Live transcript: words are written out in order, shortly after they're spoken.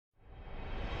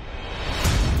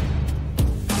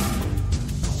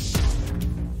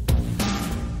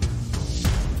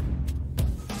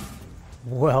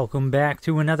Welcome back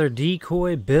to another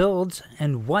Decoy Builds.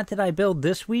 And what did I build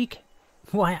this week?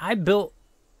 Why, I built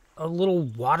a little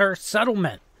water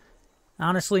settlement.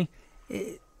 Honestly,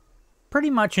 pretty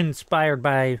much inspired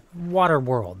by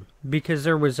Waterworld, because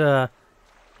there was a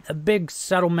big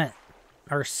settlement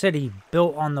or city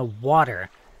built on the water,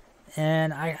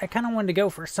 and I kind of wanted to go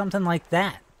for something like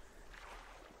that.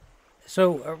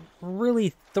 So a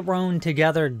really thrown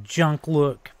together junk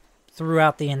look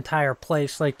throughout the entire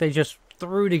place, like they just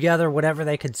threw together whatever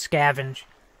they could scavenge,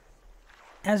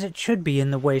 as it should be in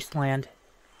the wasteland.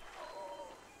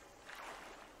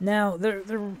 Now, there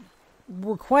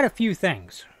were quite a few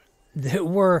things that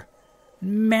were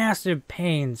massive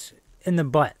pains in the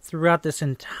butt throughout this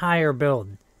entire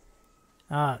build.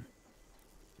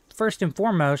 First and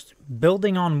foremost,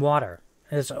 building on water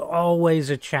is always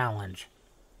a challenge.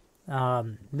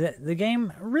 The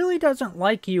game really doesn't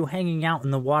like you hanging out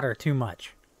in the water too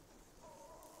much.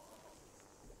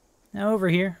 Now over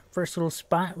here, first little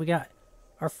spot, we got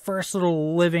our first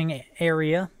little living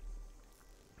area.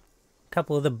 A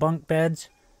couple of the bunk beds.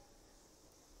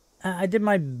 I did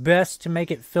my best to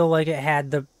make it feel like it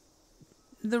had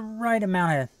the right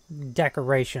amount of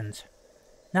decorations.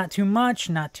 Not too much,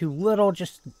 not too little,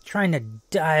 just trying to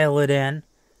dial it in.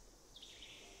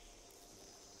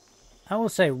 I will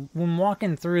say, when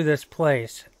walking through this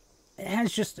place, it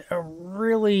has just a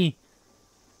really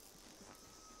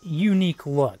unique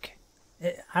look.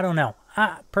 I don't know.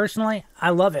 Personally, I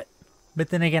love it.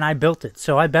 But then again, I built it,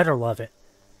 so I better love it.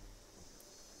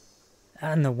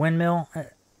 And the windmill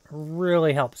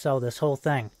really helped sell this whole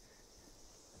thing.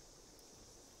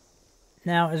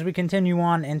 Now, as we continue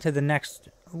on into the next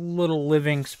little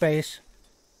living space,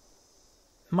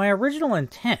 my original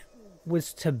intent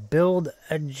was to build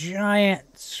a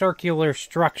giant circular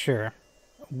structure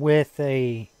with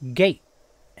a gate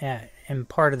in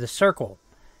part of the circle.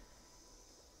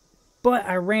 But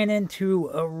I ran into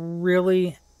a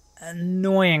really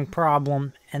annoying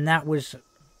problem, and that was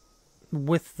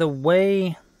with the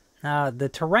way the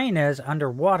terrain is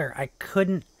underwater, I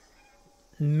couldn't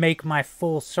make my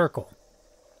full circle.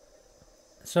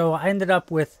 So I ended up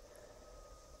with,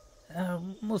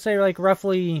 we'll say like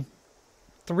roughly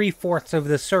 3/4 of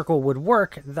the circle would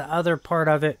work. The other part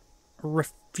of it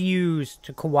refused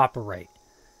to cooperate.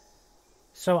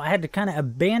 So I had to kind of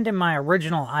abandon my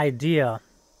original idea,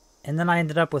 and then I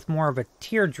ended up with more of a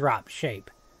teardrop shape.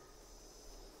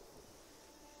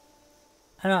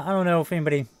 I don't know if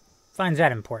anybody finds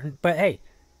that important, but hey,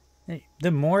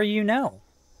 the more you know.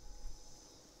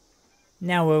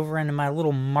 Now over into my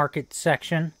little market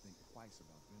section.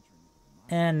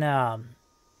 And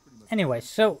anyway,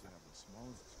 so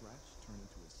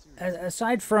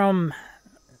aside from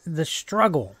the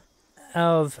struggle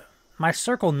of my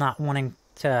circle not wanting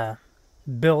to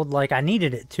build like I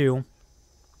needed it to,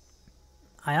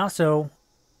 I also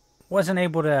wasn't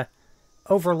able to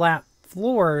overlap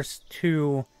floors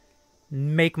to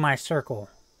make my circle.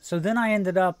 So then I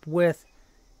ended up with,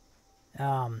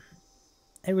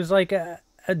 it was like a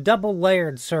double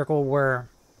layered circle where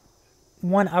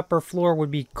one upper floor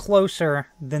would be closer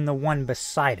than the one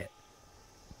beside it.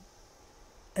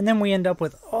 And then we end up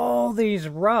with all these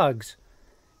rugs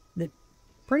that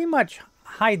pretty much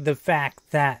hide the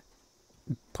fact that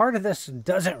part of this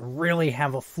doesn't really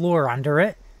have a floor under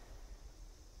it.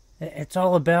 It's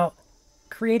all about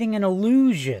creating an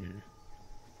illusion.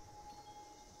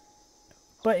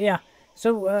 But yeah,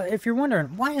 so if you're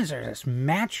wondering, why is there this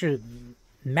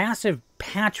massive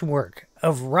patchwork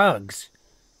of rugs?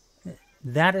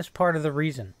 That is part of the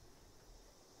reason.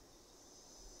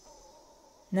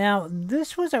 Now,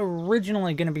 this was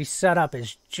originally going to be set up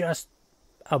as just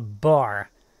a bar,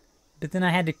 but then I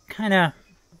had to kind of,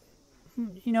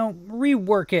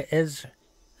 rework it as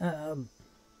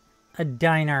a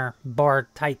diner bar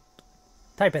type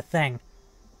of thing.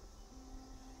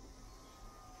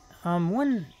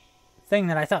 One thing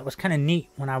that I thought was kind of neat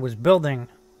when I was building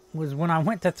was when I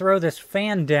went to throw this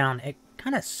fan down, it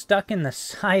kind of stuck in the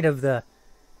side of the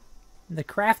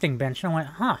crafting bench, and I went,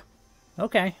 huh,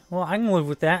 okay, well, I can live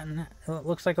with that, and it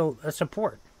looks like a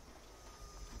support.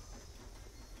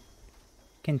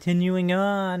 Continuing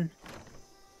on.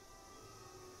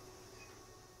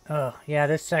 Oh, yeah,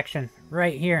 this section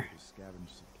right here.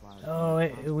 Oh,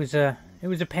 it was a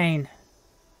pain.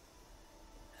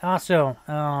 Also,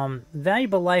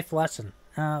 valuable life lesson.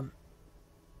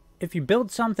 If you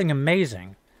build something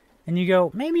amazing, and you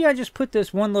go, maybe I just put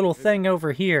this one little thing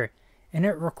over here, and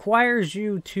it requires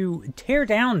you to tear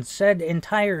down said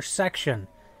entire section,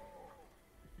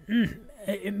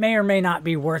 it may or may not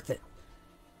be worth it.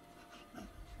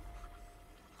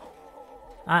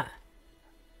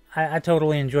 I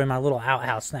totally enjoy my little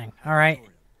outhouse thing, alright?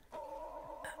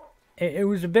 It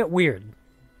was a bit weird,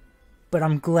 but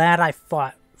I'm glad I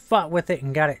fought with it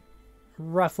and got it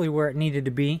roughly where it needed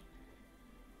to be.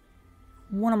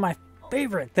 One of my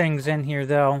favorite things in here,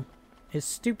 though, as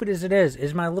stupid as it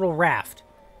is my little raft.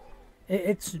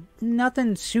 It's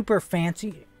nothing super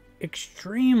fancy,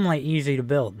 extremely easy to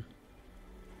build.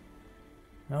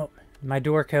 Oh, my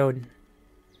door code.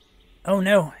 Oh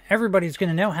no, everybody's going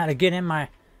to know how to get in my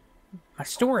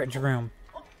storage room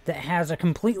that has a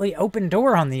completely open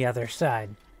door on the other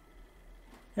side.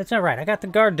 That's alright, I got the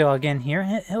guard dog in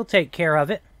here. He'll take care of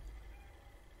it.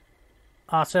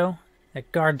 Also,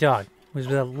 that guard dog was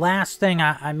the last thing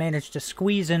I managed to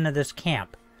squeeze into this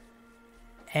camp.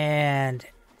 And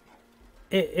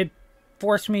it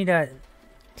forced me to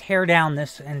tear down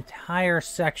this entire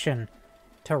section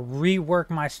to rework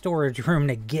my storage room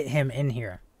to get him in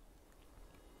here.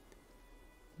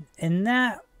 And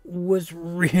that was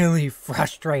really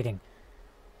frustrating.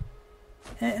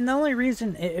 And the only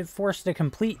reason it forced a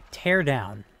complete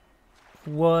teardown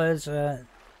was the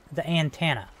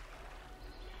antenna.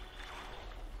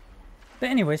 But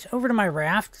anyways, over to my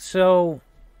raft. So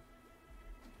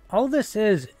all this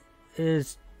is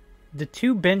the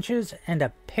 2 benches and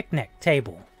a picnic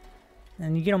table.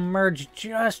 And you get them merged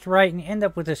just right and you end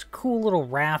up with this cool little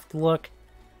raft look.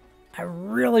 I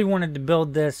really wanted to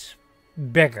build this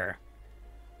bigger,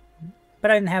 but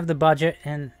I didn't have the budget,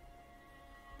 and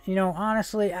you know,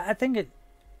 honestly, I think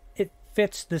it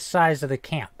fits the size of the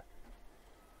camp.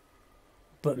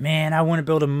 But man, I want to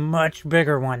build a much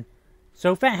bigger one.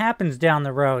 So if that happens down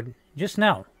the road, just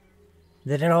know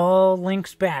that it all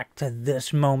links back to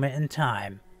this moment in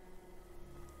time.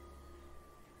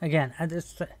 Again,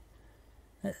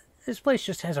 this place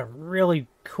just has a really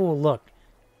cool look.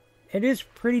 It is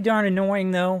pretty darn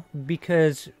annoying, though,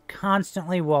 because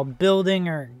constantly while building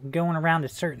or going around a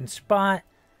certain spot,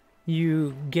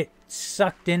 you get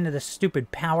sucked into the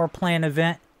stupid power plant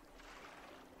event.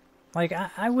 Like,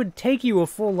 I would take you a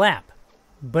full lap,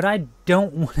 but I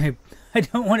don't want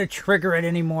to trigger it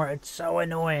anymore. It's so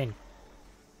annoying.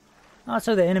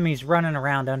 Also, the enemies running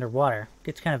around underwater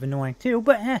gets kind of annoying too,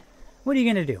 but what are you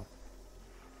going to do?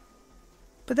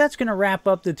 But that's going to wrap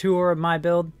up the tour of my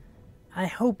build. I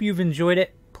hope you've enjoyed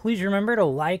it. Please remember to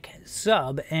like,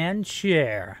 sub, and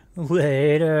share.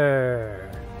 Later.